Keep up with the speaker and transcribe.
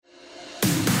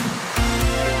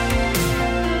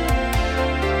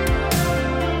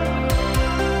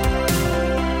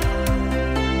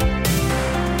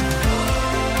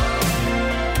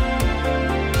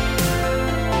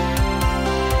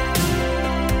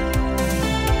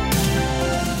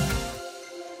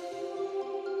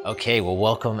Okay, well,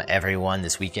 welcome everyone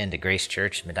this weekend to Grace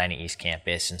Church, Medina East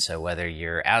Campus. And so whether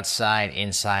you're outside,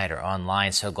 inside, or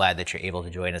online, so glad that you're able to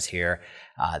join us here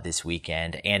this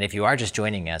weekend. And if you are just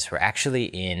joining us, we're actually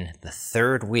in the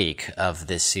third week of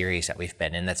this series that we've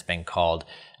been in that's been called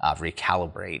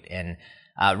Recalibrate. And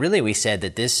really we said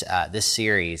that this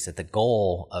series, that the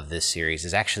goal of this series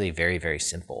is actually very, very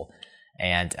simple.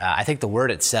 And I think the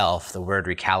word itself, the word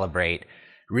recalibrate,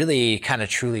 really kind of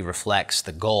truly reflects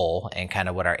the goal and kind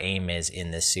of what our aim is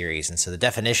in this series. And so the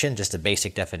definition, just a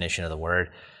basic definition of the word,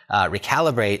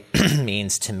 recalibrate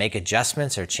means to make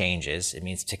adjustments or changes. It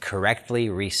means to correctly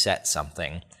reset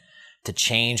something, to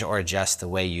change or adjust the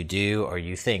way you do or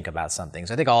you think about something.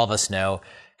 So I think all of us know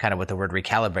kind of what the word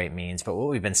recalibrate means, but what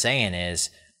we've been saying is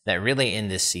that really in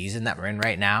this season that we're in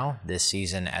right now, this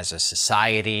season as a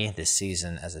society, this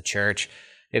season as a church,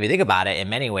 if you think about it, in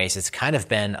many ways, it's kind of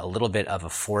been a little bit of a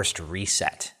forced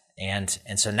reset. And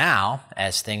so now,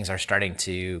 as things are starting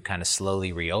to kind of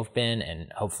slowly reopen,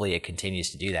 and hopefully it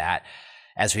continues to do that,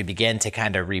 as we begin to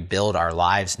kind of rebuild our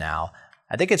lives now,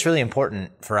 I think it's really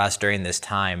important for us during this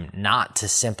time not to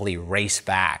simply race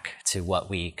back to what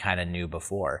we kind of knew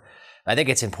before. I think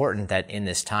it's important that in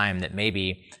this time that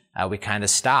maybe we kind of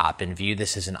stop and view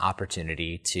this as an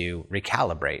opportunity to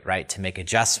recalibrate, right? To make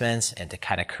adjustments and to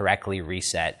kind of correctly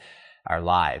reset our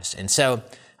lives. And so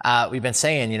we've been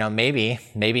saying,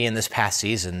 maybe in this past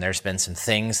season, there's been some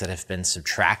things that have been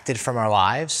subtracted from our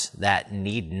lives that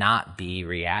need not be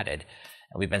re-added.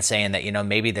 And we've been saying that,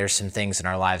 maybe there's some things in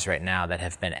our lives right now that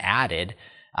have been added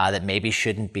that maybe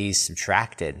shouldn't be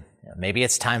subtracted. Maybe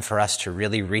it's time for us to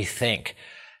really rethink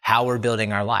how we're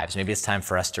building our lives. Maybe it's time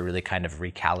for us to really kind of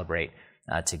recalibrate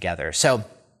together. So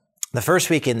the first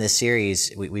week in this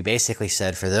series, we basically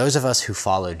said for those of us who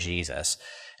follow Jesus,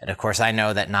 and of course I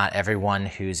know that not everyone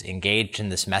who's engaged in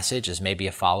this message is maybe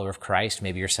a follower of Christ.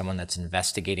 Maybe you're someone that's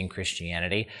investigating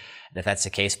Christianity. And if that's the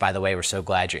case, by the way, we're so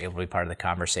glad you're able to be part of the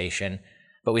conversation.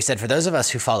 But we said for those of us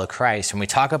who follow Christ, when we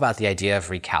talk about the idea of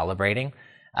recalibrating,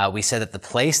 we said that the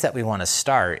place that we want to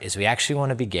start is we actually want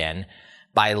to begin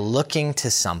by looking to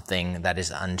something that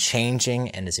is unchanging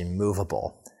and is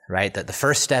immovable, right? That the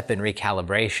first step in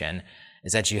recalibration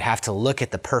is that you have to look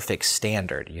at the perfect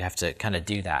standard. You have to kind of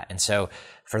do that. And so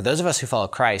for those of us who follow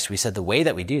Christ, we said the way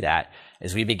that we do that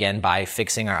is we begin by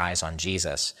fixing our eyes on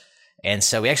Jesus. And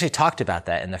so we actually talked about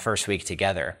that in the first week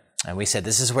together. And we said,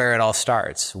 this is where it all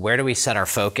starts. Where do we set our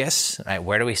focus, right?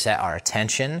 Where do we set our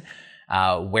attention?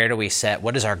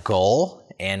 What is our goal?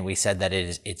 And we said that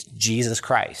it's Jesus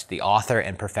Christ, the author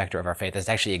and perfecter of our faith. That's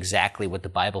actually exactly what the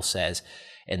Bible says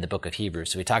in the book of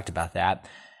Hebrews. So we talked about that.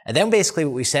 And then basically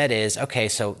what we said is, okay,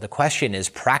 so the question is,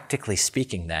 practically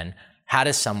speaking then, how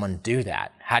does someone do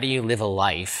that? How do you live a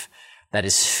life that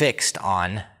is fixed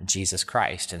on Jesus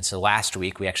Christ? And so last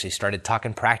week we actually started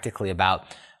talking practically about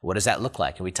what does that look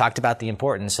like? And we talked about the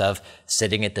importance of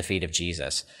sitting at the feet of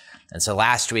Jesus. And so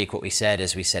last week what we said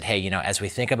is hey, as we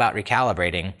think about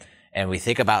recalibrating, and we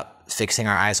think about fixing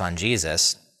our eyes on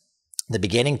Jesus, the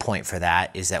beginning point for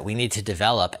that is that we need to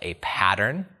develop a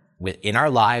pattern in our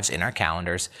lives, in our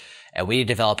calendars, and we need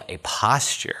to develop a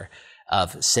posture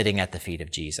of sitting at the feet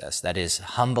of Jesus. That is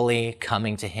humbly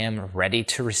coming to him, ready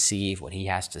to receive what he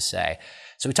has to say.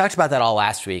 So we talked about that all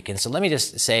last week. And so let me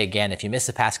just say again, if you missed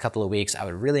the past couple of weeks, I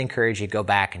would really encourage you to go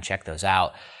back and check those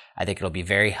out. I think it'll be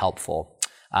very helpful.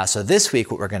 So this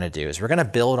week, what we're going to do is we're going to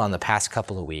build on the past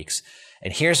couple of weeks.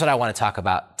 And here's what I want to talk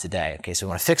about today. Okay, so we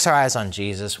want to fix our eyes on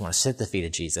Jesus. We want to sit at the feet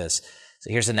of Jesus.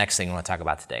 So here's the next thing we want to talk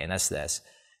about today, and that's this,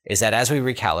 is that as we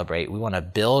recalibrate, we want to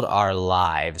build our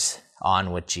lives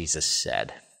on what Jesus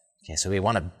said. Okay, so we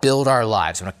want to build our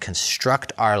lives. We want to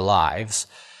construct our lives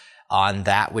on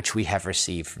that which we have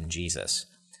received from Jesus.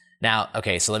 Now,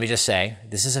 okay, so let me just say,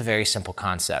 this is a very simple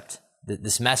concept.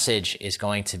 This message is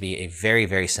going to be a very,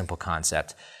 very simple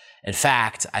concept. In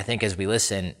fact, I think as we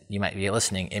listen, you might be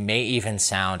listening, it may even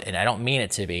sound, and I don't mean it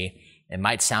to be, it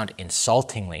might sound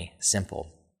insultingly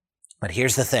simple. But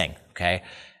here's the thing, okay?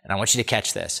 And I want you to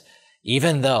catch this.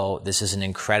 Even though this is an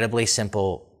incredibly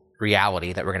simple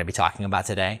reality that we're going to be talking about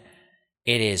today,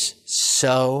 it is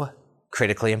so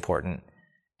critically important,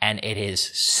 and it is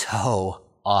so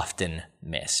often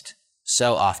missed.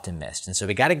 So often missed. And so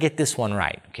we got to get this one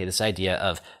right, okay? This idea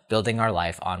of building our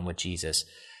life on what Jesus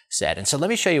said. And so let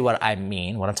me show you what I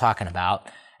mean, what I'm talking about,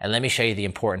 and let me show you the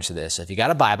importance of this. So if you got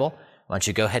a Bible, why don't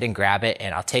you go ahead and grab it,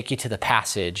 and I'll take you to the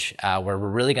passage where we're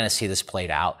really going to see this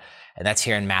played out, and that's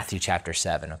here in Matthew chapter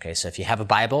 7, okay? So if you have a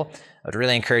Bible, I would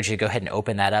really encourage you to go ahead and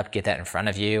open that up, get that in front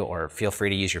of you, or feel free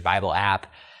to use your Bible app.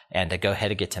 and to go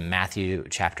ahead and get to Matthew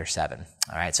chapter 7.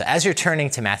 All right, so as you're turning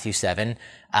to Matthew 7,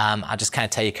 I'll just kind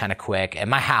of tell you kind of quick. In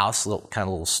my house,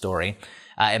 little story.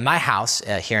 In my house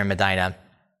here in Medina,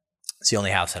 it's the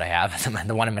only house that I have,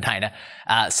 the one in Medina.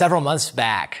 Several months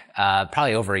back,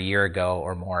 probably over a year ago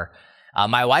or more,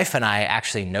 my wife and I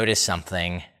actually noticed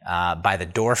something by the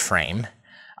door frame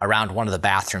around one of the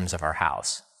bathrooms of our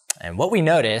house. And what we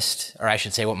noticed, or I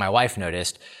should say what my wife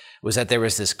noticed, was that there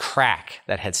was this crack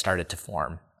that had started to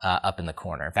form up in the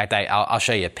corner. In fact, I'll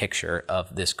show you a picture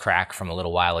of this crack from a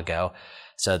little while ago.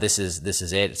 So this is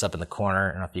it. It's up in the corner.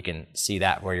 I don't know if you can see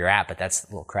that where you're at, but that's the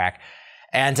little crack.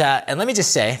 And let me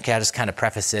just say, okay, I'll just kind of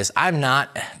preface this. I'm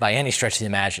not, by any stretch of the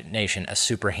imagination, a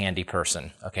super handy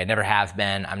person. Okay, never have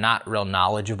been. I'm not real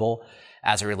knowledgeable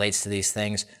as it relates to these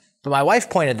things. But my wife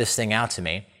pointed this thing out to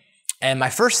me, and my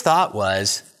first thought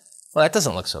was, well, that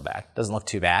doesn't look so bad. Doesn't look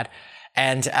too bad.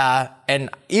 And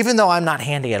even though I'm not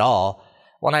handy at all,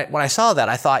 when I saw that,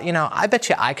 I thought, I bet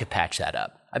you I could patch that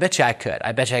up. I bet you I could.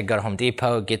 I bet you I could go to Home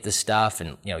Depot, get the stuff,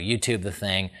 and YouTube the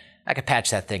thing. I could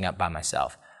patch that thing up by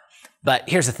myself. But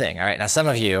here's the thing, all right? Now, some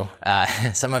of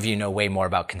you know way more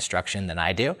about construction than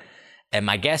I do. And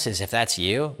my guess is if that's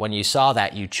you, when you saw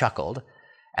that, you chuckled.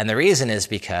 And the reason is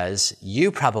because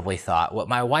you probably thought what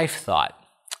my wife thought,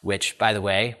 which, by the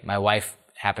way, my wife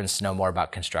happens to know more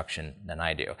about construction than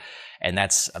I do. And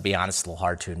that's, I'll be honest, a little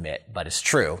hard to admit, but it's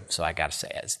true, so I gotta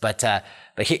say it. But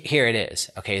here it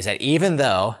is, okay, is that even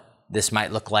though this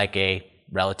might look like a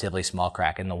relatively small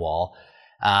crack in the wall,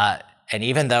 and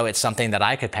even though it's something that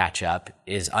I could patch up,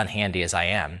 as unhandy as I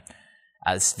am,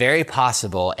 it's very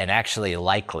possible and actually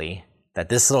likely that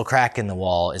this little crack in the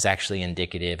wall is actually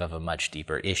indicative of a much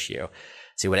deeper issue.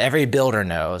 See, what every builder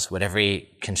knows, what every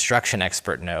construction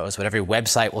expert knows, what every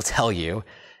website will tell you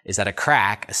is that a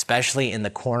crack, especially in the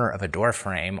corner of a door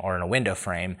frame or in a window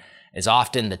frame, is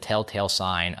often the telltale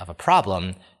sign of a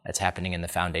problem that's happening in the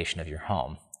foundation of your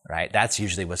home, right? That's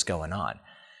usually what's going on.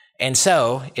 And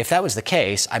so if that was the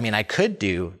case, I could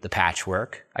do the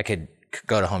patchwork. I could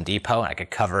go to Home Depot and I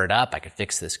could cover it up. I could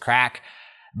fix this crack.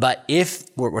 But if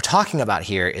what we're talking about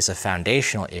here is a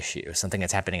foundational issue, something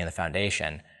that's happening in the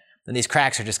foundation, then these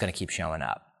cracks are just going to keep showing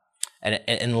up. And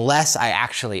unless I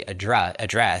actually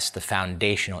address the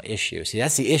foundational issue. See,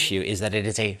 that's the issue, is that it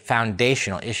is a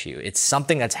foundational issue. It's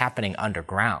something that's happening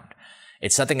underground.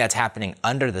 It's something that's happening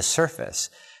under the surface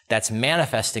that's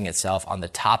manifesting itself on the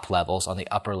top levels, on the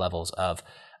upper levels of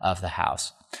the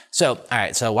house. So, all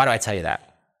right, so why do I tell you that?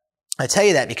 I tell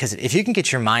you that because if you can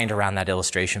get your mind around that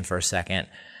illustration for a second,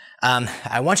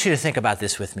 I want you to think about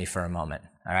this with me for a moment,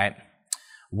 all right?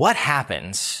 What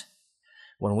happens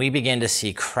when we begin to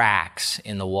see cracks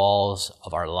in the walls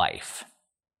of our life?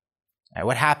 Right,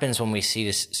 what happens when we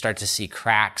start to see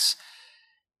cracks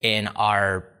in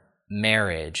our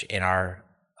marriage, in our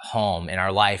home, in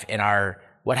our life,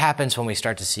 what happens when we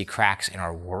start to see cracks in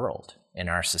our world, in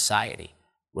our society?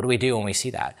 What do we do when we see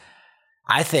that?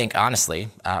 I think, honestly,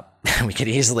 we could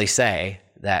easily say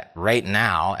that right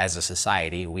now, as a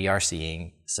society, we are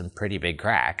seeing some pretty big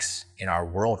cracks in our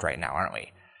world right now, aren't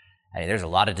we? There's a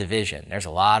lot of division. There's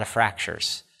a lot of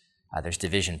fractures. There's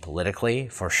division politically,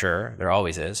 for sure. There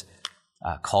always is.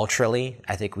 Culturally,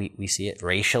 I think we see it.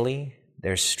 Racially,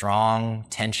 there's strong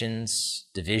tensions,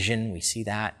 division. We see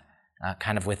that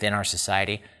kind of within our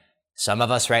society. Some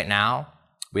of us right now,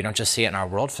 we don't just see it in our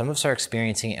world. Some of us are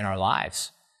experiencing it in our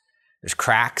lives. There's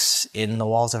cracks in the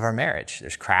walls of our marriage.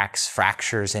 There's cracks,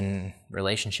 fractures in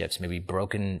relationships, maybe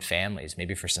broken families.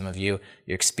 Maybe for some of you,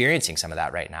 you're experiencing some of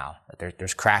that right now.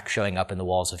 There's cracks showing up in the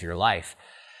walls of your life.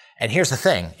 And here's the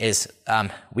thing, is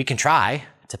we can try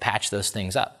to patch those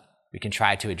things up. We can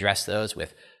try to address those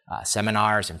with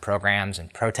seminars and programs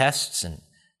and protests and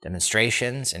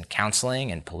demonstrations and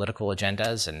counseling and political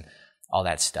agendas and all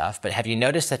that stuff. But have you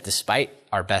noticed that despite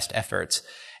our best efforts,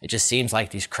 it just seems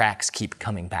like these cracks keep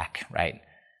coming back, right?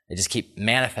 They just keep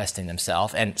manifesting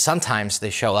themselves, and sometimes they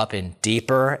show up in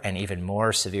deeper and even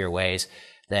more severe ways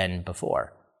than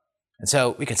before. And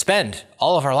so we can spend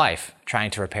all of our life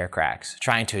trying to repair cracks,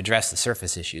 trying to address the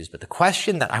surface issues. But the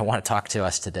question that I want to talk to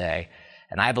us today,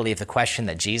 and I believe the question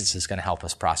that Jesus is going to help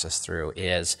us process through,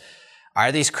 is,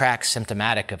 are these cracks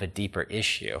symptomatic of a deeper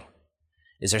issue?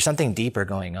 Is there something deeper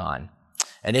going on?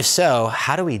 And if so,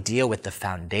 how do we deal with the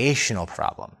foundational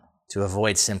problem to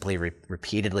avoid simply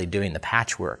repeatedly doing the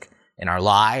patchwork in our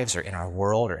lives or in our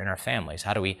world or in our families?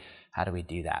 How do we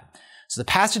do that? So the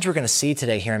passage we're going to see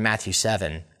today here in Matthew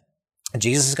 7,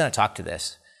 Jesus is going to talk to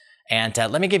this. And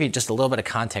let me give you just a little bit of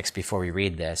context before we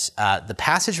read this. The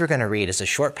passage we're going to read is a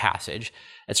short passage.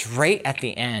 It's right at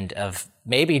the end of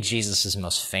maybe Jesus'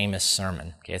 most famous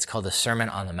sermon. Okay, it's called the Sermon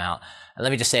on the Mount. And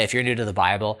let me just say, if you're new to the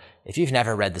Bible, if you've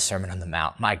never read the Sermon on the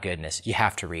Mount, my goodness, you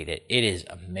have to read it. It is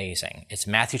amazing. It's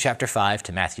Matthew chapter 5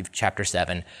 to Matthew chapter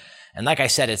 7. And like I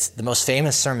said, it's the most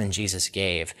famous sermon Jesus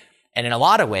gave. And in a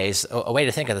lot of ways, a way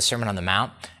to think of the Sermon on the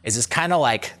Mount is it's kind of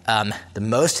like the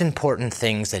most important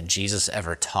things that Jesus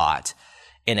ever taught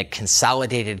in a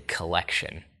consolidated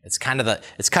collection. It's kind of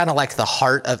like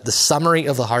the summary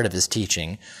of the heart of his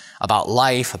teaching about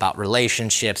life, about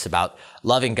relationships, about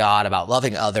loving God, about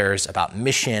loving others, about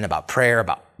mission, about prayer,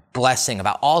 about blessing,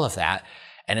 about all of that.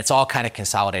 And it's all kind of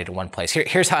consolidated in one place.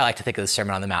 Here's how I like to think of the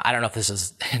Sermon on the Mount. I don't know if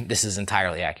this is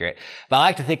entirely accurate, but I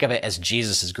like to think of it as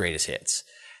Jesus' greatest hits.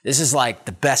 This is like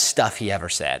the best stuff he ever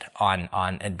said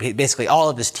and basically all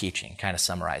of his teaching kind of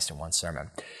summarized in one sermon.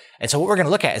 And so what we're going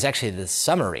to look at is actually the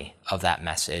summary of that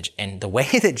message. And the way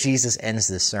that Jesus ends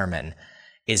this sermon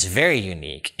is very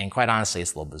unique. And quite honestly,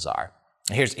 it's a little bizarre.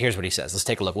 Here's what he says. Let's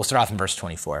take a look. We'll start off in verse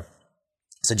 24.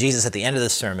 So Jesus, at the end of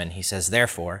this sermon, he says,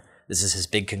 therefore, this is his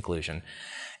big conclusion,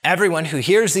 everyone who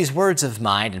hears these words of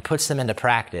mine and puts them into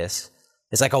practice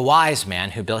is like a wise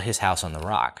man who built his house on the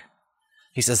rock.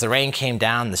 He says, the rain came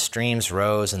down, the streams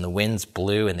rose, and the winds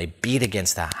blew, and they beat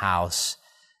against the house.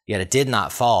 Yet it did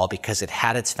not fall because it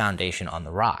had its foundation on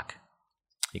the rock.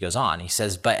 He goes on. He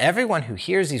says, but everyone who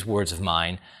hears these words of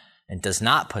mine and does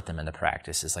not put them into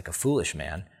practice is like a foolish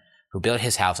man who built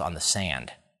his house on the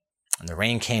sand. And the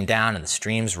rain came down, and the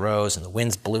streams rose, and the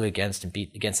winds blew against and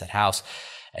beat against that house,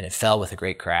 and it fell with a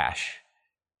great crash.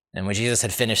 And when Jesus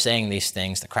had finished saying these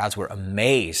things, the crowds were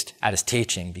amazed at his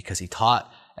teaching because he taught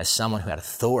as someone who had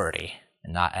authority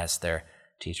and not as their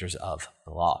teachers of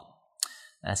the law.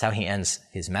 And that's how he ends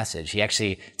his message.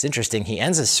 It's interesting, he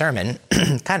ends his sermon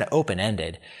kind of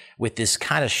open-ended with this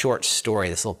kind of short story,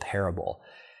 this little parable.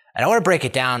 And I want to break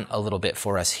it down a little bit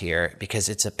for us here because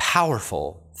it's a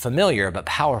powerful, familiar, but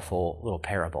powerful little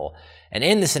parable. And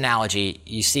in this analogy,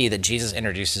 you see that Jesus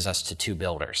introduces us to two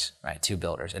builders, right? Two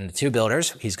builders. And the two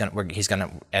builders, he's going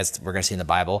to, as we're going to see in the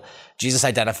Bible, Jesus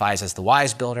identifies as the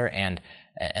wise builder and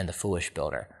the foolish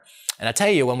builder. And I tell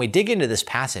you, when we dig into this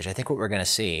passage, I think what we're going to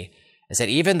see is that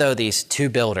even though these two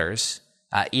builders,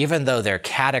 even though they're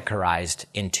categorized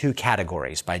in two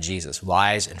categories by Jesus,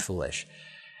 wise and foolish,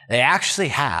 they actually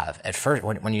have, at first,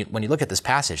 when you look at this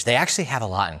passage, they actually have a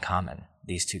lot in common,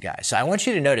 these two guys. So I want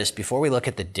you to notice, before we look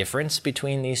at the difference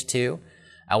between these two,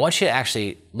 I want you to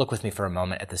actually look with me for a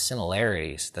moment at the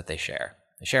similarities that they share.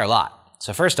 They share a lot.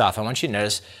 So first off, I want you to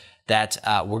notice that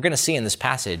we're going to see in this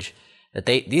passage that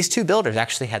these two builders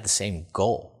actually had the same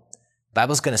goal. The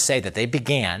Bible's going to say that they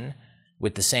began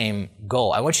with the same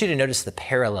goal. I want you to notice the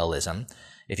parallelism.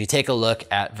 If you take a look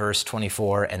at verse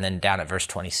 24 and then down at verse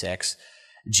 26,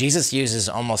 Jesus uses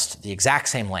almost the exact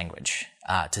same language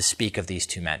to speak of these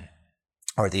two men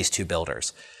or these two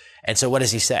builders. And so what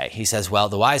does he say? He says, well,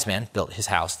 the wise man built his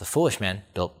house, the foolish man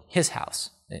built his house.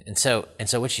 And so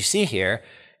what you see here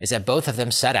is that both of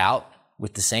them set out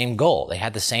with the same goal. They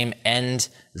had the same end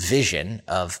vision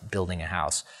of building a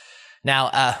house. Now,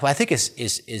 what I think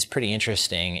is pretty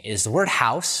interesting is the word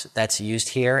house that's used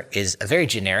here is a very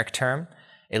generic term.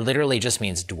 It literally just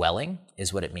means dwelling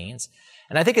is what it means.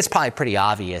 And I think it's probably pretty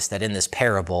obvious that in this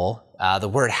parable, the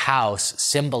word house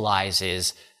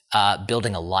symbolizes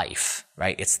building a life,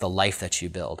 right? It's the life that you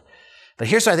build. But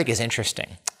here's what I think is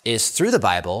interesting, is through the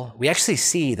Bible, we actually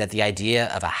see that the idea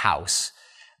of a house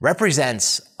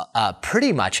represents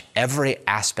pretty much every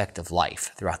aspect of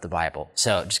life throughout the Bible.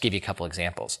 So just give you a couple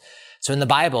examples. So in the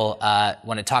Bible,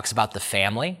 when it talks about the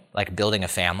family, like building a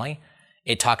family,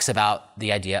 it talks about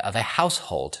the idea of a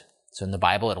household. So in the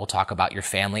Bible, it will talk about your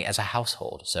family as a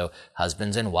household. So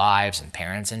husbands and wives and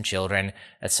parents and children,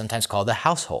 that's sometimes called the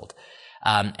household.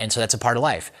 And so that's a part of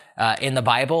life. In the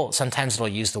Bible, sometimes it'll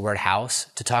use the word house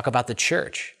to talk about the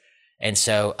church. And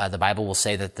so the Bible will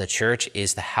say that the church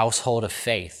is the household of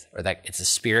faith, or that it's a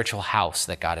spiritual house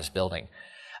that God is building.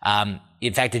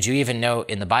 In fact, did you even know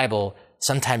in the Bible,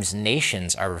 sometimes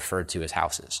nations are referred to as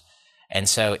houses. And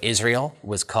so Israel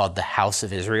was called the house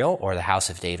of Israel or the house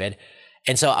of David.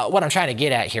 And so what I'm trying to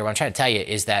get at here, what I'm trying to tell you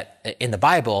is that in the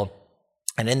Bible,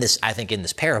 and in this, I think in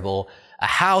this parable, a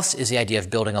house is the idea of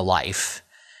building a life,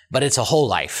 but it's a whole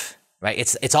life, right?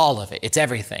 It's all of it. It's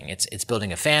everything. It's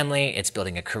building a family. It's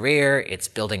building a career. It's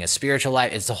building a spiritual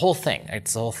life. It's the whole thing.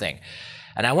 It's the whole thing.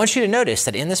 And I want you to notice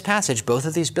that in this passage, both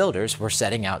of these builders were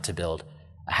setting out to build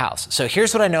a house. So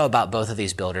here's what I know about both of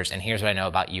these builders, and here's what I know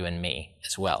about you and me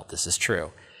as well. This is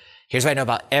true. Here's what I know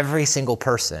about every single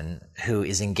person who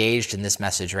is engaged in this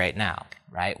message right now.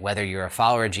 right? Whether you're a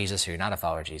follower of Jesus or you're not a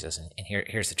follower of Jesus, and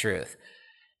here's the truth.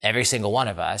 Every single one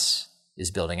of us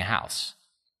is building a house.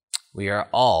 We are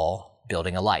all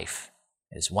building a life.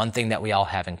 It's one thing that we all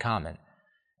have in common.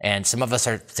 And some of us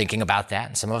are thinking about that,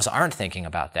 and some of us aren't thinking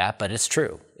about that, but it's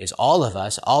true. It's all of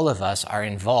us are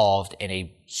involved in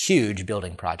a huge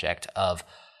building project of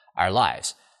our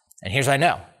lives. And here's what I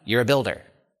know. You're a builder,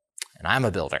 and I'm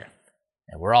a builder,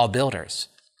 and we're all builders.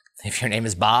 If your name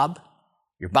is Bob,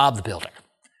 you're Bob the Builder.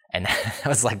 And that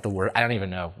was like the word. I don't even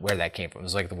know where that came from. It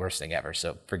was like the worst thing ever,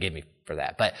 so forgive me for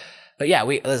that. But yeah,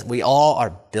 we all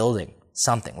are building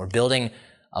something. We're building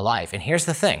a life. And here's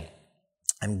the thing.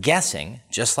 I'm guessing,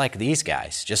 just like these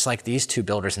guys, just like these two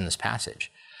builders in this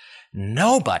passage,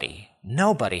 nobody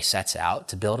sets out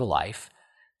to build a life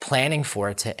planning for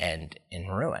it to end in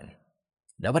ruin.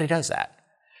 Nobody does that.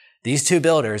 These two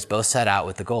builders both set out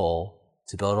with the goal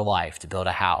to build a life, to build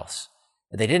a house.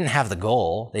 But they didn't have the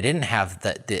goal, they didn't have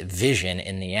the vision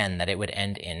in the end that it would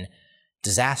end in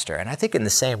disaster. And I think in the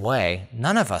same way,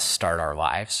 none of us start our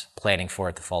lives planning for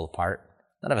it to fall apart.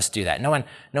 None of us do that. No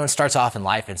one starts off in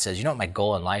life and says, you know what my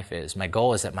goal in life is? My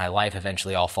goal is that my life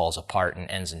eventually all falls apart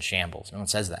and ends in shambles. No one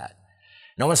says that.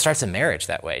 No one starts a marriage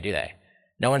that way, do they?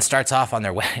 No one starts off on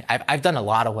their wedding. I've done a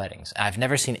lot of weddings. I've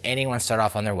never seen anyone start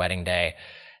off on their wedding day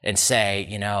and say,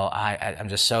 you know, I'm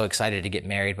just so excited to get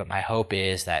married, but my hope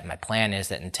is that, my plan is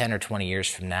that in 10 or 20 years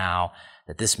from now,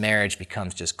 that this marriage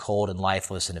becomes just cold and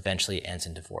lifeless and eventually ends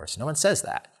in divorce. No one says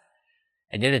that.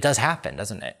 And yet it does happen,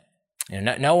 doesn't it? You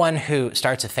know, no one who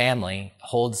starts a family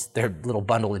holds their little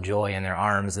bundle of joy in their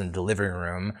arms in the living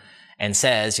room and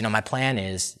says, you know, my plan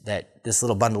is that this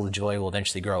little bundle of joy will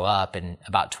eventually grow up, and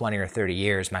about 20 or 30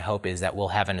 years, my hope is that we'll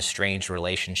have an estranged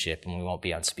relationship and we won't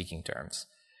be on speaking terms.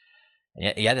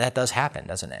 And yet that does happen,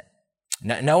 doesn't it?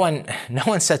 No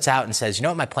one sets out and says, you know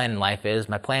what my plan in life is?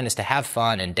 My plan is to have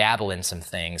fun and dabble in some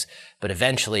things, but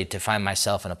eventually to find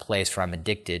myself in a place where I'm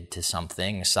addicted to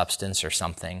something, a substance or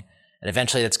something. And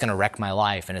eventually that's going to wreck my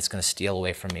life and it's going to steal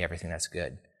away from me everything that's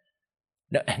good.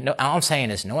 No, all I'm saying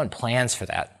is no one plans for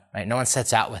that, right? No one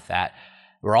sets out with that.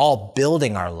 We're all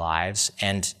building our lives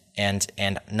and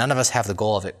none of us have the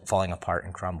goal of it falling apart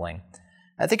and crumbling.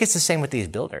 I think it's the same with these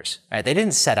builders, right? They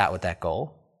didn't set out with that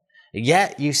goal.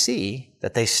 Yet you see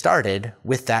that they started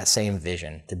with that same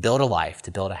vision, to build a life,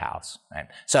 to build a house, right?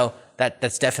 So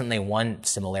that's definitely one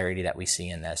similarity that we see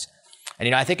in this. And,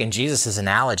 you know, I think in Jesus'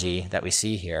 analogy that we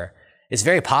see here, it's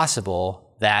very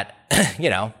possible that, you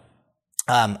know,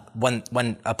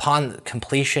 when upon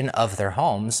completion of their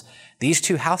homes, these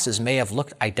two houses may have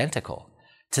looked identical.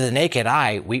 To the naked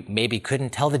eye, we maybe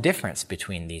couldn't tell the difference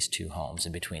between these two homes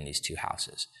and between these two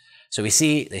houses. So we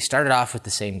see they started off with the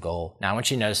same goal. Now I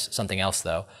want you to notice something else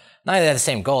though. Not only they had the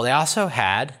same goal, they also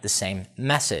had the same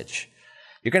message.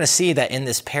 You're going to see that in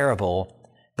this parable,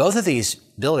 both of these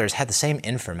builders had the same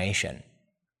information.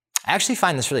 I actually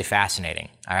find this really fascinating,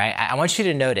 all right? I want you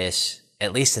to notice,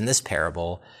 at least in this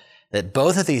parable, that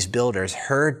both of these builders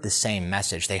heard the same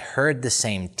message. They heard the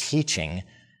same teaching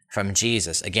from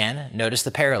Jesus. Again, notice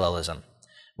the parallelism.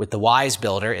 With the wise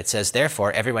builder, it says,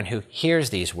 therefore, everyone who hears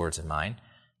these words of mine.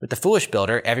 With the foolish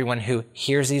builder, everyone who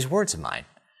hears these words of mine.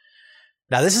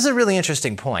 Now, this is a really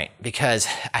interesting point because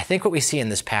I think what we see in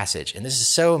this passage, and this is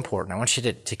so important, I want you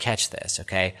to catch this,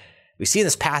 okay? We see in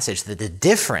this passage that the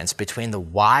difference between the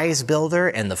wise builder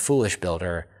and the foolish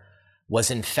builder was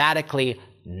emphatically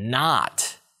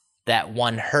not that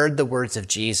one heard the words of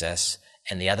Jesus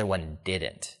and the other one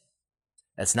didn't.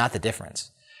 That's not the difference.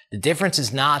 The difference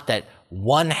is not that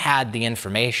one had the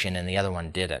information and the other one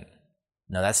didn't.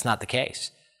 No, that's not the case.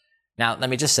 Now, let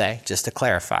me just say, just to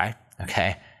clarify,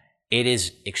 okay, it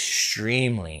is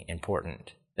extremely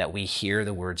important that we hear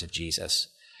the words of Jesus.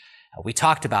 We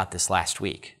talked about this last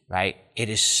week, right? It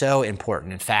is so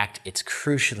important. In fact, it's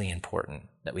crucially important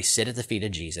that we sit at the feet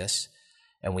of Jesus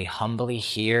and we humbly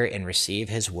hear and receive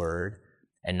his word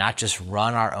and not just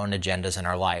run our own agendas in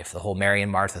our life, the whole Mary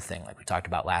and Martha thing like we talked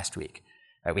about last week.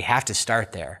 Right? We have to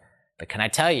start there. But can I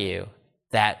tell you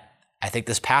that I think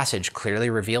this passage clearly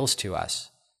reveals to us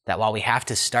that while we have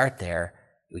to start there,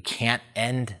 we can't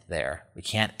end there. We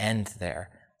can't end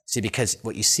there. See, because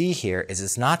what you see here is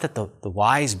it's not that the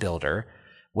wise builder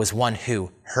was one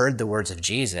who heard the words of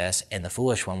Jesus and the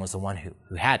foolish one was the one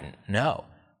who hadn't. No,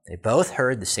 they both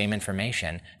heard the same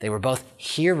information. They were both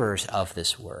hearers of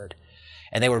this word.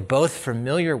 And they were both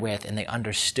familiar with and they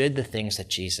understood the things that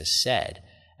Jesus said.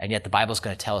 And yet the Bible's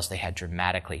going to tell us they had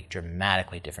dramatically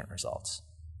different results.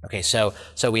 Okay, so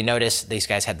we notice these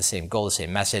guys had the same goal, the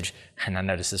same message. And I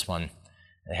notice this one,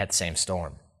 they had the same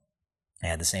storm. They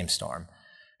had the same storm.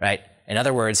 Right? In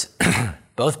other words,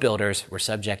 Both builders were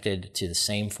subjected to the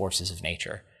same forces of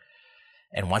nature.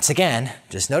 And once again,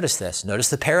 just notice this.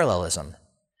 Notice the parallelism.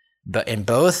 But in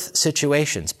both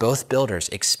situations, both builders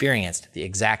experienced the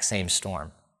exact same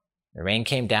storm. The rain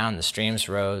came down, the streams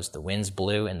rose, the winds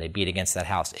blew, and they beat against that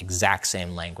house. Exact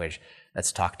same language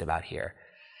that's talked about here.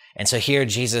 And so here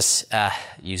Jesus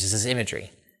uses this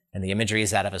imagery, and the imagery is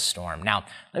that of a storm. Now,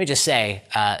 let me just say,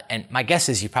 and my guess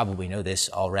is you probably know this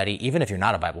already, even if you're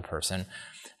not a Bible person,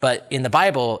 but in the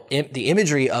Bible, the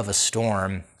imagery of a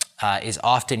storm is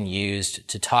often used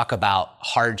to talk about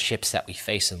hardships that we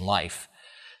face in life.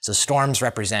 So storms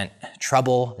represent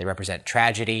trouble, they represent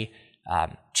tragedy,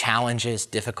 challenges,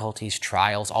 difficulties,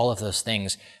 trials, all of those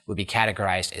things would be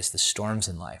categorized as the storms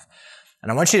in life.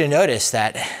 And I want you to notice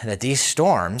that these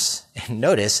storms,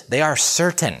 notice, they are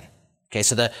certain. Okay,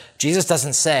 so Jesus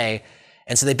doesn't say,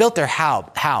 and so they built their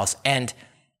house, and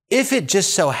if it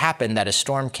just so happened that a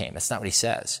storm came, that's not what he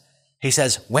says. He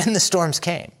says, when the storms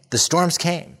came, the storms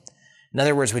came. In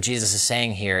other words, what Jesus is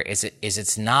saying here is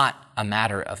it's not a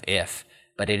matter of if,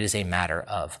 but it is a matter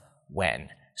of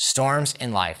when. Storms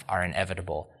in life are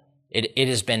inevitable. It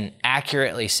has been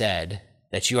accurately said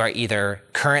that you are either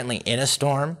currently in a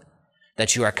storm,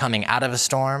 that you are coming out of a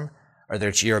storm, or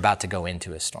that you're about to go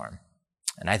into a storm.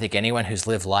 And I think anyone who's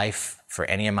lived life for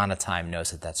any amount of time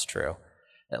knows that that's true.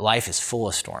 That life is full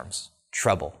of storms,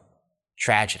 trouble,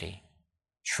 tragedy,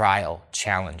 trial,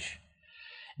 challenge.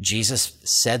 Jesus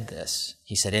said this.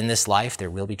 He said, in this life, there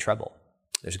will be trouble.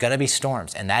 There's going to be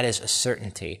storms, and that is a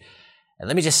certainty. And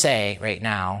let me just say right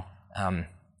now,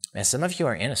 man, some of you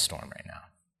are in a storm right now.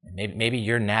 Maybe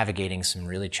you're navigating some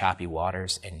really choppy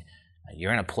waters, and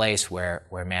you're in a place where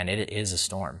man, it is a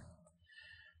storm.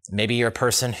 Maybe you're a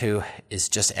person who is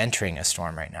just entering a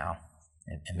storm right now.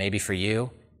 And maybe for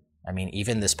you, I mean,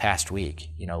 even this past week,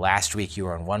 last week you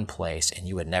were in one place, and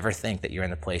you would never think that you're in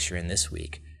the place you're in this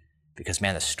week because,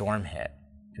 man, the storm hit.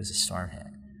 It was a storm hit.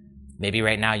 Maybe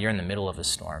right now you're in the middle of a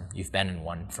storm. You've been in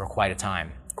one for quite a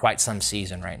time, quite some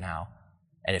season right now,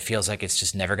 and it feels like it's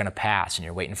just never going to pass, and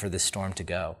you're waiting for this storm to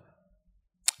go.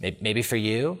 Maybe for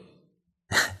you,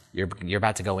 you're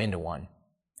about to go into one.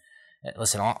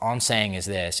 Listen, all I'm saying is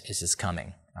it's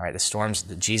coming. All right, the storms,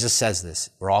 Jesus says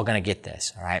this. We're all going to get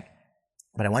this, all right?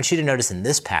 But I want you to notice in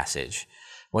this passage,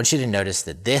 I want you to notice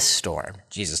that this storm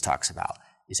Jesus talks about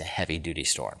is a heavy-duty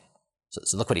storm.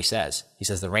 So look what he says. He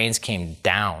says, the rains came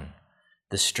down,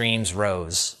 the streams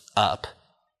rose up,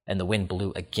 and the wind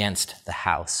blew against the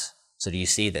house. So do you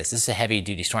see this? This is a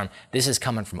heavy-duty storm. This is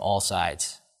coming from all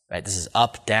sides, right? This is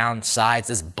up, down, sides.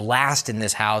 This blast in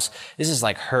this house. This is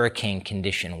like hurricane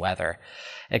condition weather.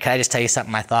 And can I just tell you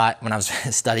something I thought when I was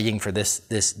studying for this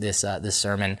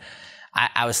sermon?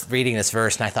 I was reading this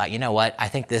verse and I thought, you know what? I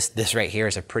think this right here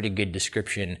is a pretty good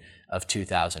description of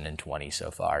 2020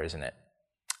 so far, isn't it?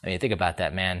 I mean, think about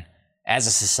that, man. As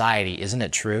a society, isn't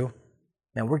it true?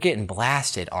 Man, we're getting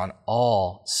blasted on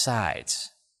all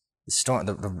sides. The storm,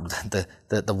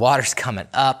 the water's coming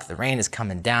up, the rain is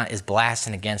coming down, is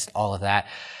blasting against all of that.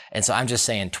 And so I'm just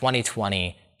saying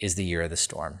 2020 is the year of the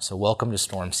storm. So welcome to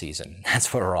storm season.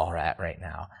 That's where we're all at right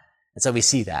now. And so we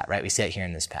see that, right? We see it here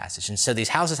in this passage. And so these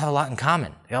houses have a lot in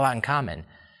common. They have a lot in common.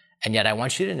 And yet I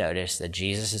want you to notice that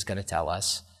Jesus is going to tell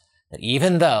us that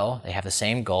even though they have the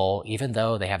same goal, even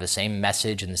though they have the same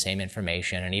message and the same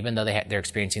information, and even though they're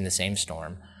experiencing the same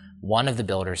storm, one of the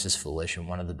builders is foolish and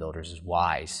one of the builders is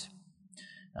wise.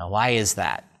 Now, why is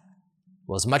that?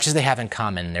 Well, as much as they have in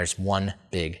common, there's one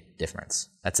big difference.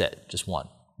 That's it, just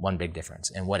one big difference.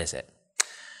 And what is it?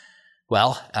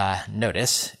 Well,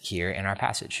 notice here in our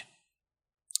passage.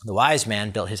 The wise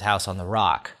man built his house on the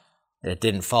rock, and it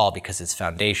didn't fall because its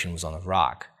foundation was on the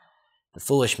rock. The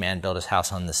foolish man built his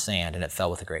house on the sand, and it fell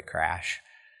with a great crash.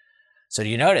 So do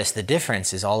you notice the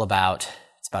difference is all about,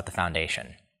 it's about the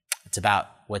foundation. It's about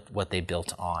what they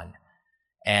built on.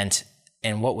 And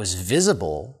what was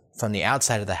visible from the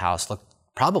outside of the house looked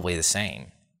probably the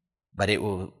same, but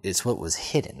it's what was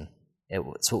hidden.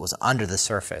 It's what was under the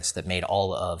surface that made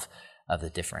all of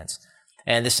the difference.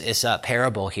 And this is a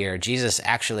parable here. Jesus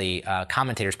actually,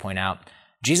 commentators point out,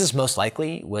 Jesus most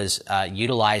likely was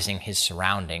utilizing his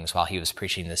surroundings while he was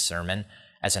preaching this sermon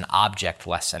as an object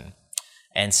lesson.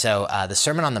 And so the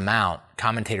Sermon on the Mount,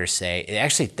 commentators say, they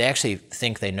actually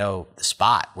think they know the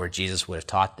spot where Jesus would have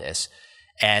taught this.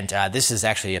 And this is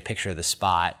actually a picture of the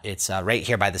spot. It's right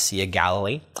here by the Sea of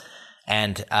Galilee.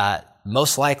 And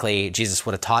most likely, Jesus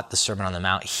would have taught the Sermon on the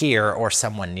Mount here or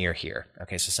someone near here.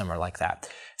 Okay, so somewhere like that.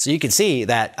 So you can see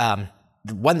that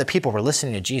when the people were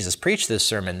listening to Jesus preach this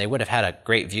sermon, they would have had a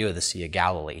great view of the Sea of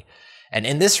Galilee. And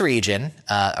in this region,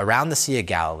 around the Sea of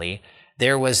Galilee,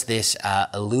 there was this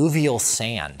alluvial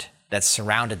sand that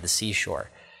surrounded the seashore.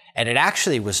 And it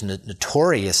actually was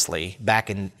notoriously, back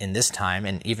in this time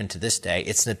and even to this day,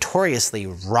 it's notoriously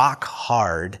rock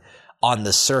hard on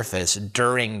the surface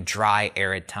during dry,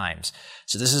 arid times.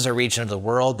 So this is a region of the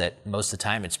world that most of the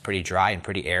time it's pretty dry and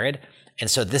pretty arid. And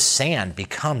so this sand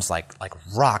becomes like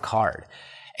rock hard.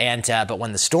 And but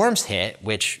when the storms hit,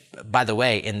 which, by the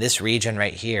way, in this region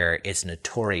right here, it's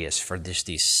notorious for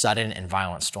these sudden and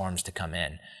violent storms to come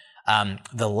in.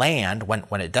 The land,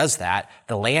 when it does that,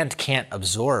 the land can't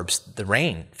absorb the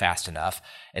rain fast enough,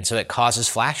 and so it causes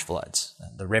flash floods.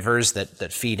 The rivers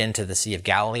that feed into the Sea of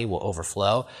Galilee will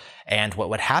overflow, and what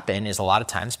would happen is a lot of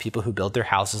times people who build their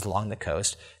houses along the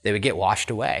coast, they would get washed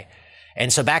away.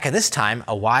 And so back at this time,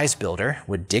 a wise builder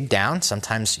would dig down,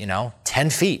 sometimes, 10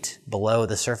 feet below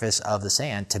the surface of the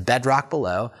sand to bedrock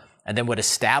below, and then would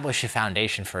establish a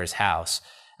foundation for his house,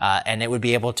 and it would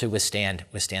be able to withstand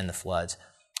the floods.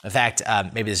 In fact,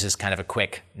 maybe this is kind of a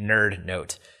quick nerd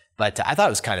note, but I thought it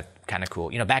was kind of cool.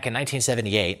 Back in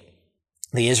 1978,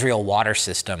 the Israel water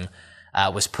system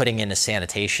was putting in a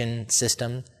sanitation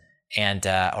system and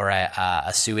or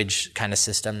a sewage kind of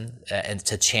system and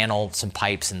to channel some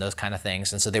pipes and those kind of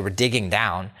things. And so they were digging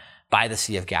down by the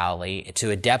Sea of Galilee to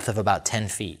a depth of about 10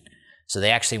 feet. So they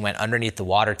actually went underneath the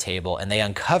water table and they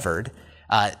uncovered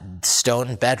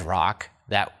stone bedrock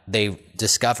that they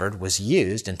discovered was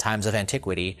used in times of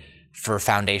antiquity for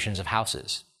foundations of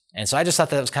houses. And so I just thought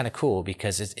that was kind of cool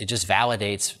because it just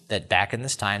validates that back in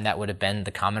this time, that would have been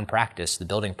the common practice, the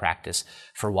building practice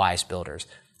for wise builders.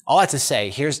 All I have to say,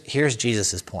 here's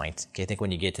Jesus' point. Okay, I think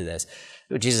when you get to this,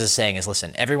 what Jesus is saying is,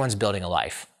 listen, everyone's building a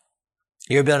life.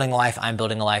 You're building a life, I'm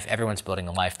building a life, everyone's building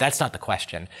a life. That's not the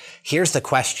question. Here's the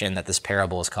question that this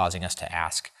parable is causing us to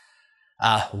ask.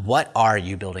 What are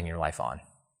you building your life on?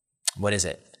 What is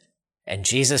it? And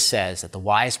Jesus says that the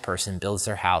wise person builds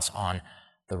their house on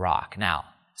the rock. Now,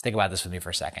 let's think about this with me for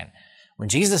a second. When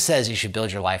Jesus says you should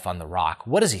build your life on the rock,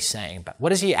 what is he saying?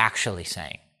 What is he actually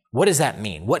saying? What does that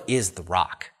mean? What is the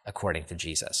rock, according to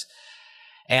Jesus?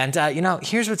 And,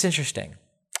 here's what's interesting.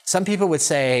 Some people would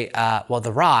say, well,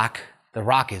 the rock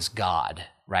is God,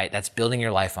 right? That's building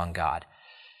your life on God.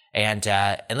 And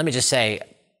let me just say,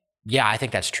 yeah, I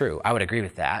think that's true. I would agree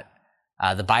with that.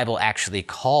 The Bible actually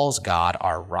calls God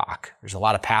our rock. There's a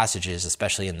lot of passages,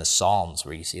 especially in the Psalms,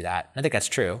 where you see that. I think that's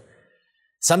true.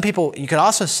 Some people, you could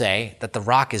also say that the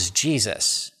rock is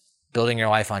Jesus, building your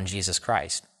life on Jesus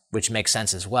Christ, which makes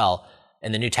sense as well.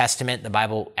 In the New Testament, the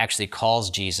Bible actually calls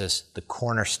Jesus the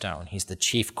cornerstone. He's the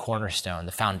chief cornerstone,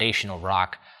 the foundational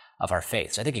rock of our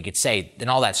faith. So I think you could say, then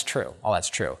all that's true. All that's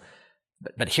true.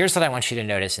 But here's what I want you to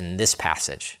notice in this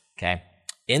passage, okay?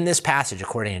 In this passage,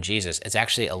 according to Jesus, it's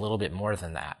actually a little bit more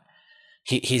than that.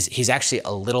 He's actually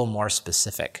a little more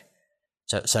specific.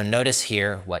 So notice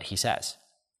here what he says.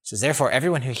 He says, therefore,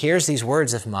 everyone who hears these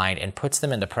words of mine and puts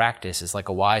them into practice is like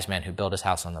a wise man who built his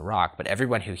house on the rock. But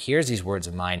everyone who hears these words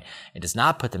of mine and does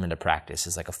not put them into practice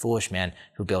is like a foolish man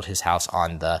who built his house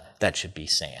on that should be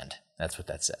sand. That's what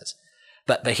that says.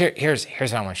 But here's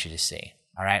what I want you to see.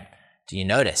 All right. Do you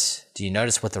notice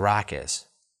what the rock is?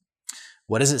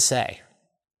 What does it say?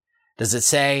 Does it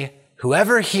say,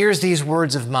 whoever hears these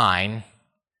words of mine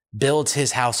builds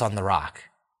his house on the rock?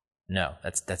 No,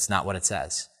 that's not what it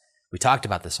says. We talked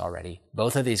about this already.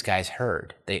 Both of these guys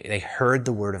heard. They heard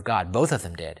the word of God. Both of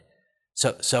them did.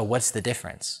 So what's the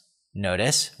difference?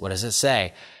 Notice, what does it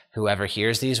say? Whoever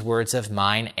hears these words of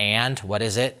mine and, what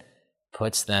is it?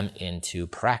 Puts them into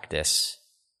practice.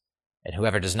 And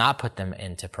whoever does not put them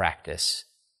into practice.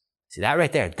 See that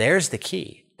right there? There's the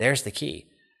key. There's the key.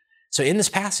 So in this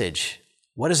passage,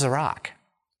 what is the rock?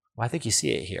 Well, I think you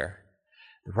see it here.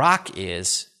 The rock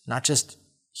is not just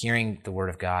hearing the word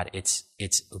of God, it's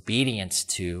obedience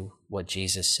to what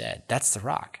Jesus said. That's the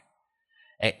rock.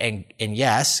 And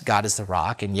yes, God is the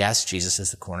rock, and yes, Jesus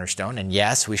is the cornerstone, and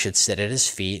yes, we should sit at his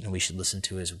feet and we should listen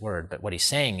to his word. But what he's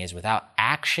saying is without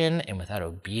action and without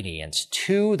obedience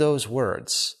to those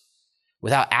words,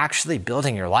 without actually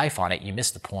building your life on it, you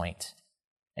miss the point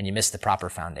and you miss the proper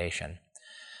foundation.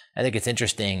 I think it's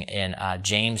interesting in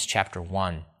James chapter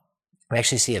 1, we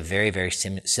actually see a very, very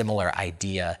similar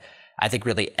idea. I think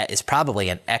really is probably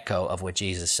an echo of what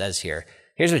Jesus says here.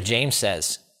 Here's what James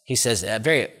says. He says, a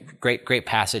very great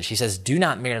passage. He says, do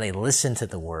not merely listen to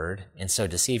the word and so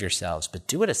deceive yourselves, but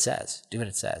do what it says. Do what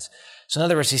it says. So in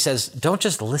other words, he says, don't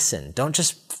just listen.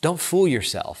 Don't fool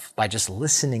yourself by just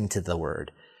listening to the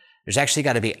word. There's actually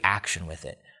got to be action with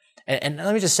it. And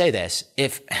let me just say this.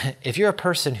 If you're a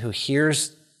person who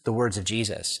hears the words of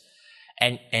Jesus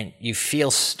and you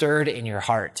feel stirred in your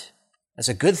heart, that's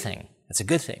a good thing. That's a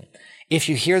good thing. If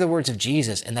you hear the words of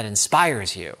Jesus and that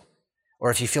inspires you, or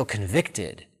if you feel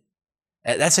convicted,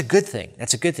 That's a good thing.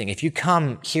 That's a good thing. If you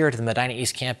come here to the Medina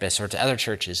East campus or to other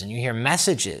churches and you hear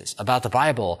messages about the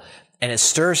Bible and it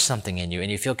stirs something in you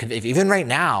and you feel, even right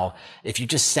now, if you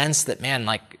just sense that, man,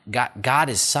 like God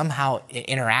is somehow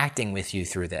interacting with you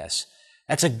through this,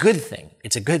 that's a good thing.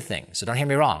 It's a good thing. So don't hear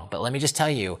me wrong. But let me just tell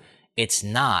you, it's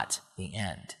not the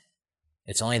end.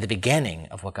 It's only the beginning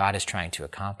of what God is trying to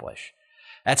accomplish.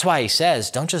 That's why he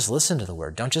says, don't just listen to the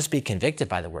word. Don't just be convicted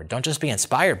by the word. Don't just be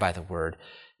inspired by the word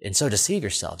and so deceive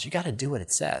yourselves. You got to do what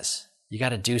it says. You got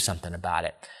to do something about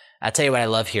it. I'll tell you what I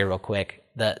love here real quick.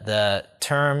 The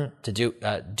term to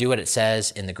do what it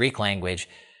says in the Greek language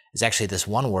is actually this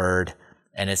one word,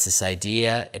 and it's this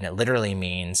idea, and it literally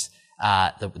means,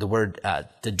 the word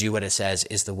to do what it says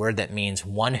is the word that means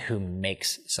one who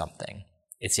makes something.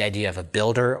 It's the idea of a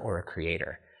builder or a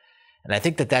creator. And I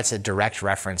think that that's a direct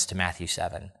reference to Matthew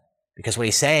 7. Because what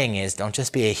he's saying is, don't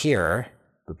just be a hearer,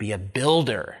 but be a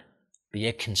builder. Be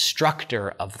a constructor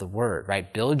of the word,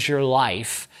 right? Build your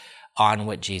life on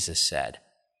what Jesus said.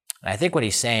 And I think what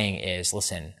he's saying is,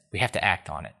 listen, we have to act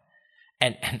on it.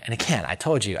 And again, I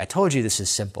told you this is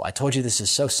simple. I told you this is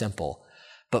so simple.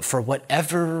 But for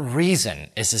whatever reason,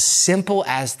 as simple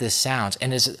as this sounds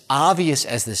and as obvious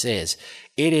as this is,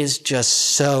 it is just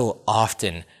so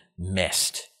often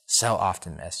missed. So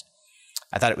often missed.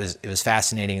 I thought it was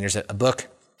fascinating. There's a book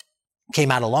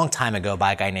came out a long time ago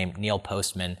by a guy named Neil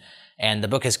Postman, and the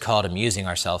book is called Amusing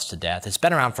Ourselves to Death. It's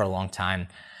been around for a long time.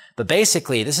 But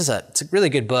basically, it's a really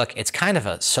good book. It's kind of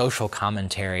a social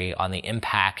commentary on the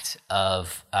impact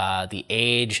of the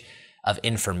age of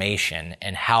information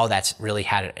and how that's really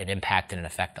had an impact and an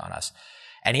effect on us.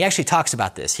 And he actually talks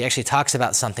about this. He actually talks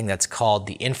about something that's called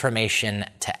the information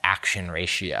to action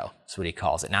ratio. That's what he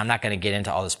calls it. Now, I'm not going to get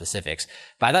into all the specifics,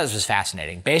 but I thought this was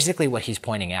fascinating. Basically, what he's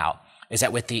pointing out is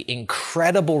that with the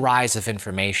incredible rise of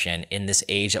information in this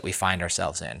age that we find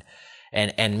ourselves in,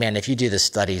 and man, if you do the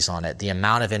studies on it, the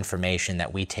amount of information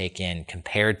that we take in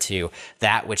compared to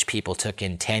that which people took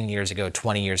in 10 years ago,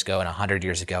 20 years ago, and 100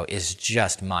 years ago is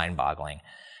just mind-boggling.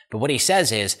 But what he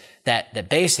says is that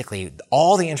basically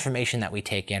all the information that we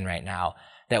take in right now,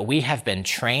 that we have been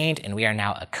trained and we are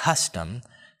now accustomed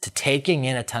to taking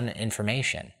in a ton of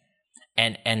information.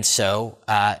 And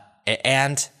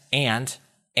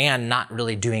not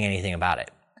really doing anything about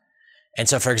it. And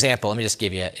so, for example, let me just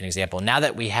give you an example. Now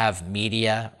that we have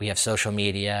media, we have social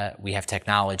media, we have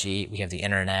technology, we have the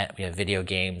internet, we have video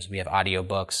games, we have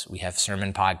audiobooks, we have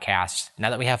sermon podcasts. Now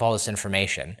that we have all this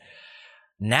information,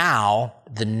 now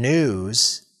the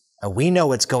news, we know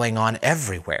what's going on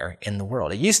everywhere in the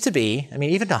world. It used to be,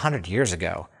 even 100 years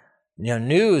ago,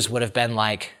 news would have been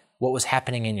like what was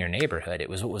happening in your neighborhood. It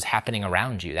was what was happening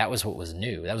around you. That was what was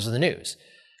new. That was the news.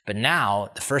 But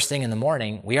now, the first thing in the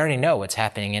morning, we already know what's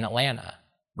happening in Atlanta.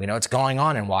 We know what's going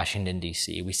on in Washington,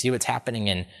 D.C. We see what's happening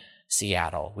in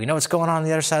Seattle. We know what's going on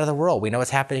the other side of the world. We know what's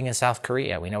happening in South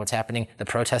Korea. We know what's happening, the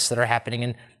protests that are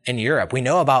happening in Europe. We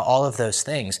know about all of those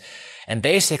things. And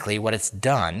basically, what it's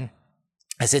done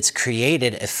is it's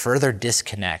created a further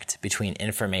disconnect between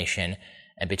information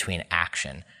and between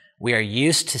action. We are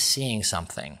used to seeing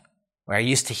something. We are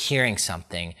used to hearing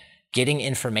something, getting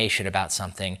information about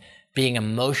something, being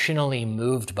emotionally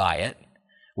moved by it,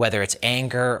 whether it's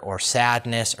anger or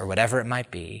sadness or whatever it might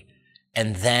be,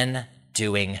 and then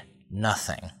doing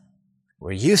nothing.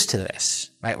 We're used to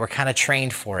this, right? We're kind of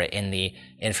trained for it in the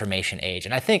information age.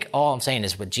 And I think all I'm saying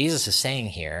is what Jesus is saying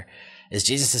here is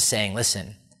Jesus is saying,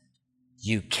 listen,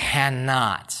 you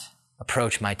cannot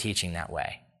approach my teaching that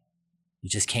way. You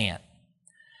just can't.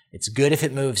 It's good if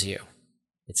it moves you.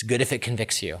 It's good if it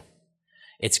convicts you.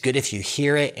 It's good if you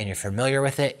hear it and you're familiar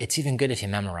with it. It's even good if you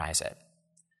memorize it.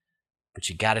 But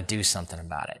you got to do something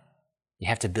about it. You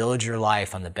have to build your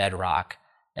life on the bedrock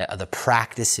of the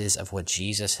practices of what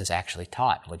Jesus has actually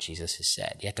taught, what Jesus has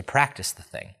said. You have to practice the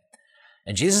thing.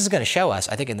 And Jesus is going to show us,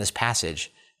 I think in this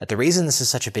passage, that the reason this is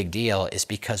such a big deal is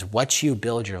because what you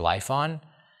build your life on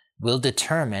will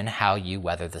determine how you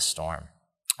weather the storm.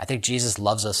 I think Jesus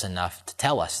loves us enough to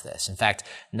tell us this. In fact,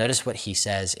 notice what he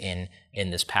says in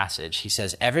this passage. He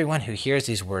says, everyone who hears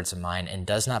these words of mine and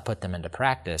does not put them into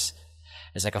practice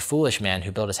is like a foolish man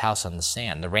who built his house on the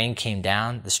sand. The rain came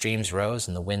down, the streams rose,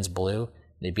 and the winds blew.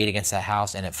 They beat against that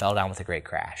house, and it fell down with a great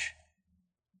crash.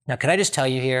 Now, can I just tell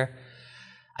you here,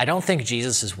 I don't think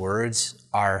Jesus' words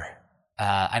are,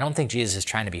 I don't think Jesus is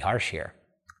trying to be harsh here.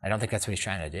 I don't think that's what he's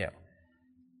trying to do.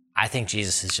 I think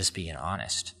Jesus is just being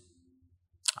honest.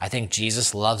 I think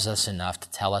Jesus loves us enough to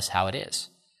tell us how it is.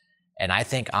 And I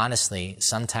think, honestly,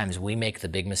 sometimes we make the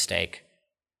big mistake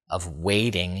of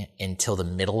waiting until the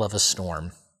middle of a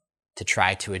storm to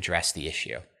try to address the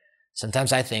issue.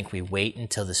 Sometimes I think we wait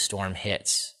until the storm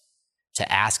hits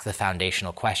to ask the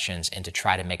foundational questions and to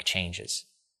try to make changes.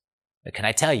 But can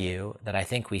I tell you that I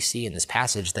think we see in this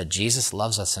passage that Jesus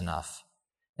loves us enough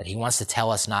that he wants to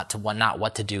tell us not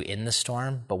what to do in the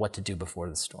storm, but what to do before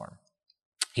the storm.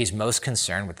 He's most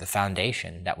concerned with the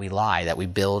foundation that we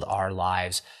build our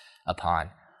lives upon.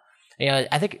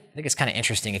 I think it's kind of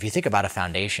interesting if you think about a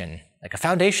foundation. Like a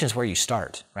foundation is where you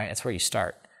start, right? That's where you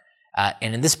start.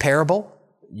 And in this parable,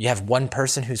 you have one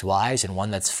person who's wise and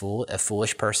one that's a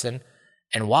foolish person.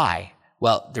 And why?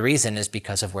 Well, the reason is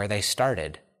because of where they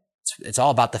started. It's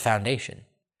all about the foundation.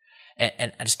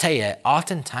 And I just tell you,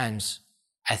 oftentimes,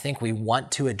 I think we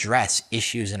want to address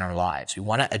issues in our lives. We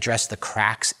want to address the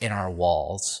cracks in our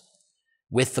walls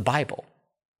with the Bible.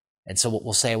 And so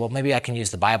we'll say, well, maybe I can use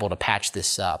the Bible to patch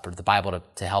this up, or the Bible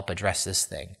to help address this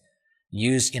thing.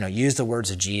 Use the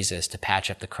words of Jesus to patch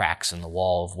up the cracks in the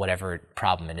wall of whatever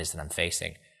problem it is that I'm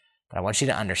facing. But I want you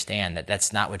to understand that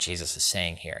that's not what Jesus is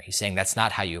saying here. He's saying that's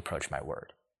not how you approach my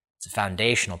word. It's a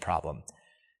foundational problem.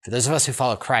 For those of us who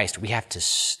follow Christ, we have to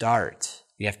start.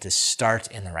 We have to start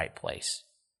in the right place.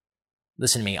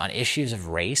 Listen to me, on issues of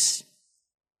race,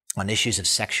 on issues of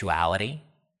sexuality,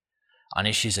 on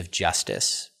issues of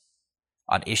justice,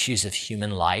 on issues of human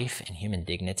life and human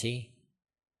dignity,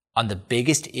 on the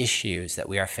biggest issues that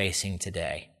we are facing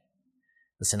today.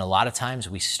 Listen, a lot of times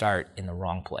we start in the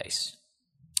wrong place.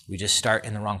 We just start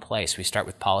in the wrong place. We start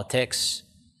with politics.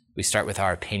 We start with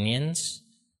our opinions.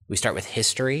 We start with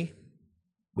history.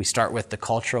 We start with the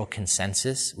cultural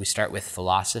consensus. We start with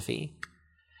philosophy.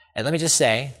 And let me just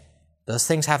say, those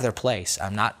things have their place.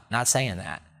 I'm not saying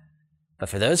that. But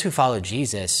for those who follow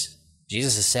Jesus,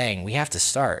 Jesus is saying we have to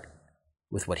start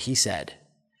with what he said,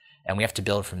 and we have to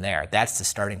build from there. That's the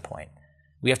starting point.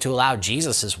 We have to allow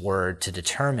Jesus' word to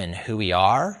determine who we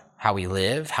are, how we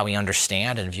live, how we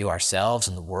understand and view ourselves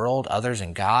and the world, others,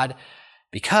 and God.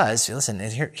 Because, listen,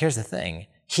 here's the thing.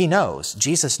 He knows,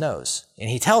 Jesus knows, and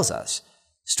he tells us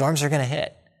storms are going to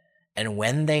hit. And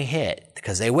when they hit,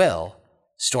 because they will,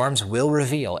 storms will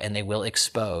reveal and they will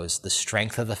expose the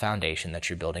strength of the foundation that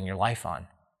you're building your life on.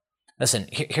 Listen,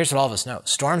 here's what all of us know.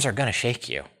 Storms are going to shake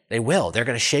you. They will. They're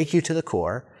going to shake you to the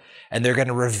core, and they're going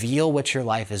to reveal what your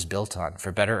life is built on,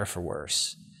 for better or for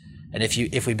worse. And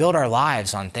if we build our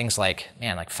lives on things like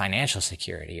financial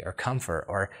security or comfort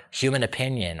or human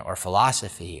opinion or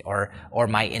philosophy or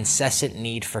my incessant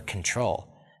need for control,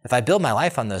 if I build my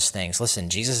life on those things, listen,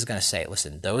 Jesus is going to say,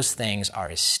 listen, those things are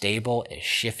as stable as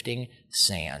shifting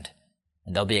sand,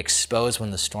 and they'll be exposed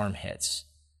when the storm hits.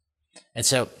 And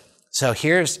so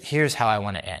here's how I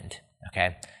want to end,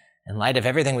 okay? In light of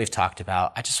everything we've talked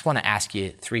about, I just want to ask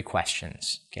you three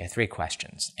questions, okay? 3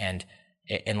 questions. And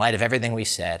in light of everything we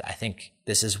said, I think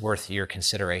this is worth your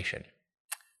consideration.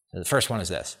 So the first one is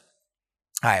this.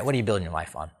 All right, what are you building your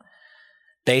life on?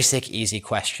 Basic, easy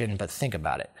question, but think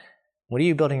about it. What are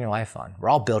you building your life on? We're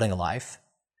all building a life.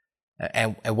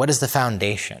 And what is the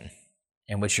foundation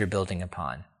in which you're building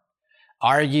upon?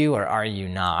 Are you or are you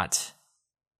not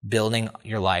building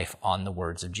your life on the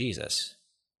words of Jesus?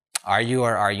 Are you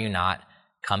or are you not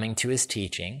coming to his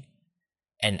teaching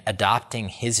and adopting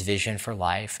his vision for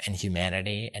life and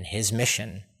humanity and his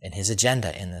mission and his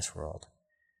agenda in this world?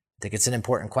 I think it's an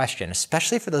important question,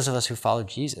 especially for those of us who follow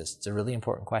Jesus. It's a really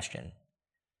important question.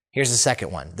 Here's the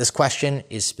second one. This question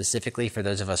is specifically for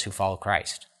those of us who follow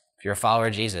Christ. If you're a follower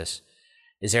of Jesus,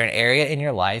 is there an area in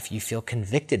your life you feel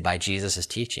convicted by Jesus'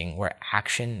 teaching where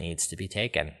action needs to be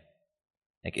taken?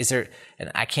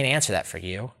 And I can't answer that for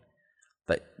you,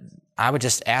 but I would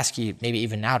just ask you maybe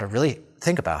even now to really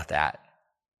think about that.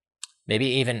 Maybe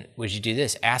even, would you do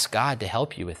this? Ask God to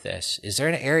help you with this. Is there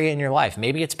an area in your life?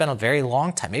 Maybe it's been a very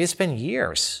long time. Maybe it's been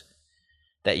years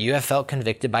that you have felt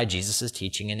convicted by Jesus'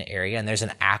 teaching in an area, and there's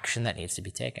an action that needs to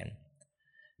be taken.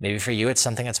 Maybe for you, it's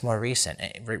something that's more recent.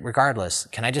 Regardless,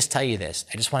 can I just tell you this?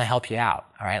 I just want to help you out,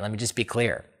 all right? Let me just be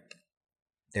clear.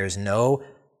 There's no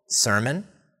sermon,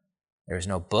 there is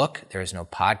no book, there is no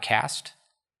podcast,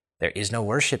 there is no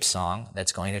worship song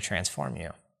that's going to transform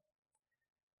you.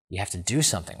 You have to do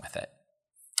something with it.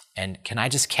 And can I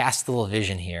just cast a little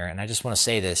vision here? And I just want to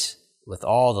say this with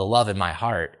all the love in my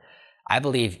heart. I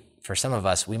believe for some of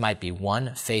us, we might be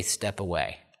one faith step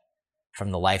away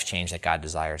from the life change that God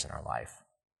desires in our life.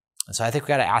 And so I think we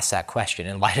got to ask that question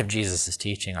in light of Jesus'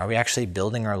 teaching. Are we actually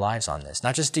building our lives on this?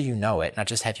 Not just do you know it, not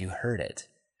just have you heard it,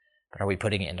 but are we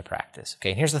putting it into practice? Okay,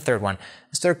 and here's the third one.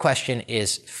 This third question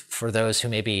is for those who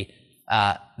maybe,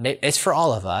 it's for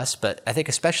all of us, but I think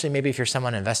especially maybe if you're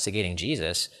someone investigating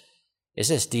Jesus, is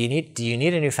this, do you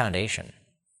need a new foundation?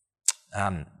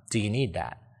 Do you need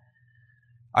that?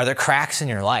 Are there cracks in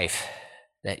your life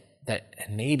that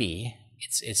maybe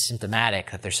it's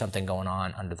symptomatic that there's something going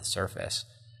on under the surface.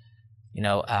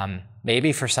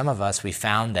 Maybe for some of us, we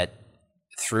found that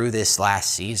through this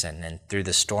last season and through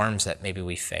the storms that maybe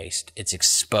we faced, it's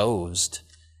exposed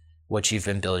what you've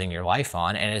been building your life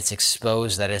on, and it's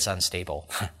exposed that it's unstable.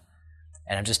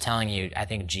 And I'm just telling you, I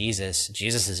think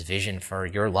Jesus's vision for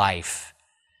your life,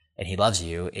 and he loves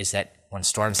you, is that when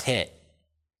storms hit,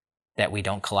 that we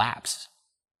don't collapse.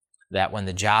 That when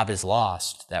the job is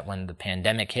lost, that when the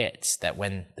pandemic hits, that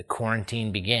when the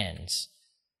quarantine begins,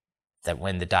 that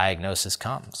when the diagnosis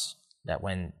comes, that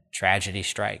when tragedy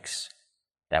strikes,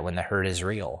 that when the hurt is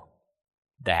real,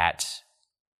 that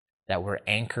we're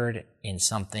anchored in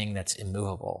something that's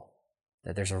immovable,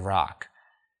 that there's a rock.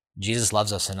 Jesus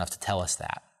loves us enough to tell us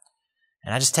that.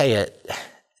 And I just tell you,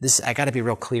 I got to be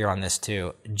real clear on this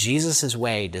too. Jesus's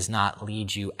way does not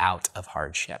lead you out of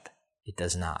hardship. It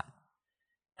does not.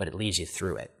 But it leads you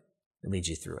through it. It leads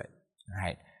you through it. All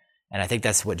right? And I think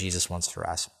that's what Jesus wants for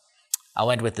us.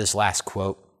 I'll end with this last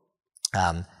quote.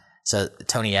 So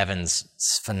Tony Evans,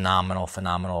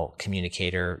 phenomenal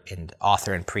communicator and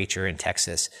author and preacher in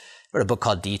Texas, wrote a book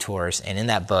called Detours. And in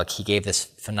that book, he gave this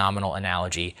phenomenal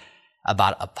analogy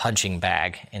about a punching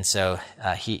bag. And so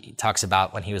he talks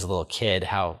about when he was a little kid,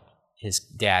 how his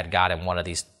dad got him one of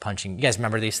these punching. You guys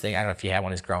remember these things? I don't know if you had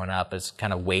one as growing up. It's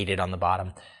kind of weighted on the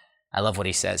bottom. I love what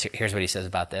he says. Here's what he says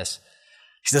about this.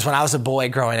 He says, when I was a boy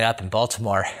growing up in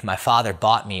Baltimore, my father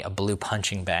bought me a blue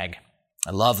punching bag.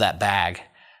 I love that bag.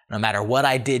 No matter what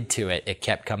I did to it, it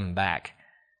kept coming back.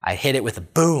 I hit it with a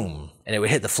boom, and it would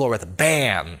hit the floor with a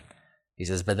bam. He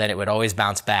says, but then it would always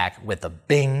bounce back with a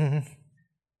bing.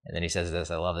 And then he says this,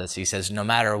 I love this. He says, no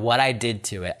matter what I did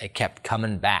to it, it kept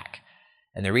coming back.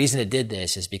 And the reason it did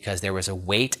this is because there was a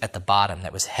weight at the bottom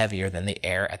that was heavier than the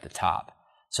air at the top.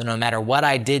 So no matter what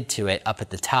I did to it up at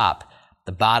the top,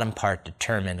 the bottom part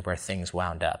determined where things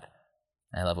wound up.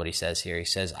 And I love what he says here. He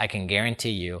says, I can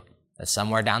guarantee you that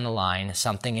somewhere down the line,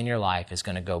 something in your life is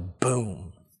going to go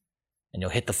boom, and you'll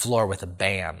hit the floor with a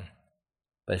bam.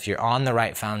 But if you're on the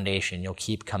right foundation, you'll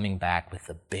keep coming back with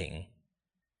a bing.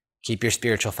 Keep your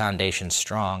spiritual foundation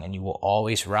strong, and you will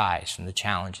always rise from the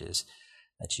challenges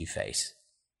that you face.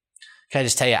 Can I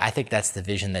just tell you, I think that's the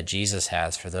vision that Jesus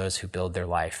has for those who build their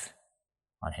life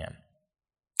on him.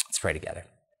 Let's pray together.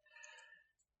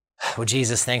 Well,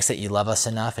 Jesus, thanks that you love us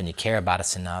enough and you care about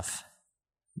us enough,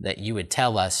 that you would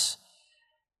tell us,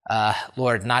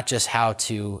 Lord, not just how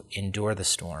to endure the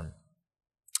storm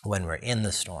when we're in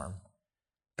the storm,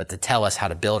 but to tell us how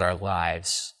to build our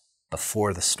lives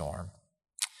before the storm.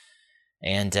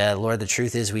 And Lord, the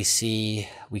truth is we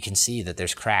can see that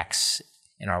there's cracks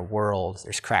in our world.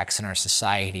 There's cracks in our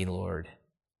society, Lord.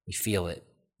 We feel it.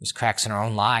 There's cracks in our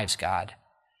own lives, God.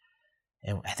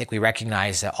 And I think we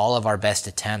recognize that all of our best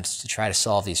attempts to try to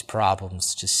solve these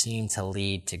problems just seem to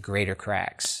lead to greater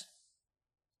cracks.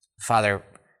 Father,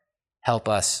 help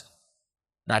us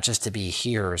not just to be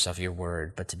hearers of your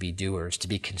word, but to be doers, to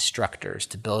be constructors,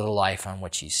 to build a life on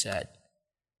what you said.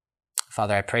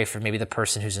 Father, I pray for maybe the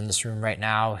person who's in this room right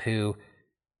now who,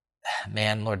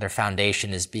 man, Lord, their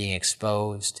foundation is being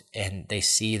exposed and they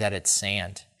see that it's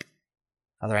sand.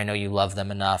 Father, I know you love them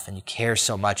enough and you care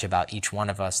so much about each one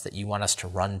of us that you want us to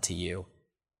run to you.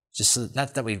 Just so,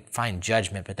 not that we find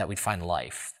judgment, but that we'd find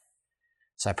life.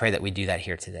 So I pray that we do that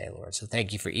here today, Lord. So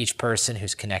thank you for each person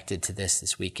who's connected to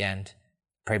this weekend.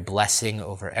 Pray blessing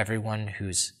over everyone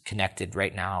who's connected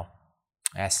right now.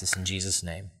 I ask this in Jesus'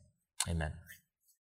 name. Amen.